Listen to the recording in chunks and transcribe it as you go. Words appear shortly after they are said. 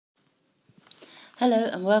Hello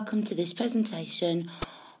and welcome to this presentation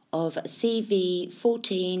of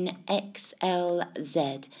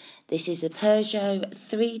Cv14xlz. This is a Peugeot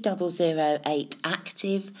 3008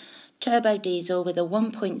 active turbo diesel with a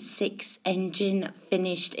 1.6 engine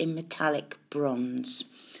finished in metallic bronze.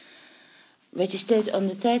 Registered on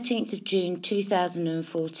the 13th of June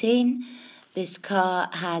 2014, this car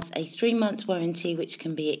has a 3-month warranty which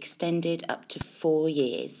can be extended up to 4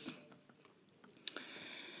 years.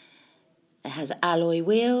 It has alloy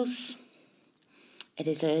wheels. It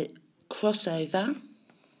is a crossover.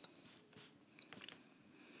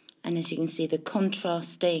 And as you can see, the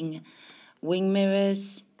contrasting wing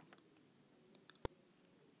mirrors.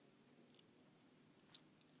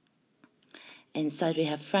 Inside we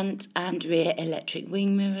have front and rear electric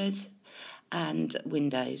wing mirrors and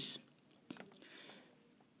windows.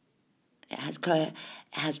 It has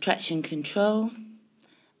traction control,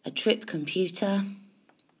 a trip computer,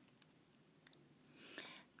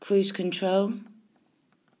 cruise control,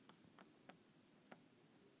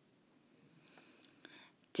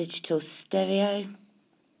 digital stereo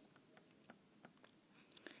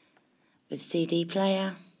with CD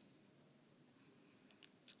player,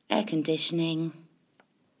 air conditioning,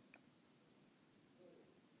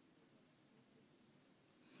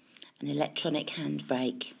 an electronic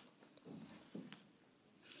handbrake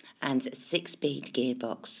and a 6-speed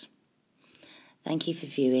gearbox. Thank you for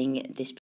viewing this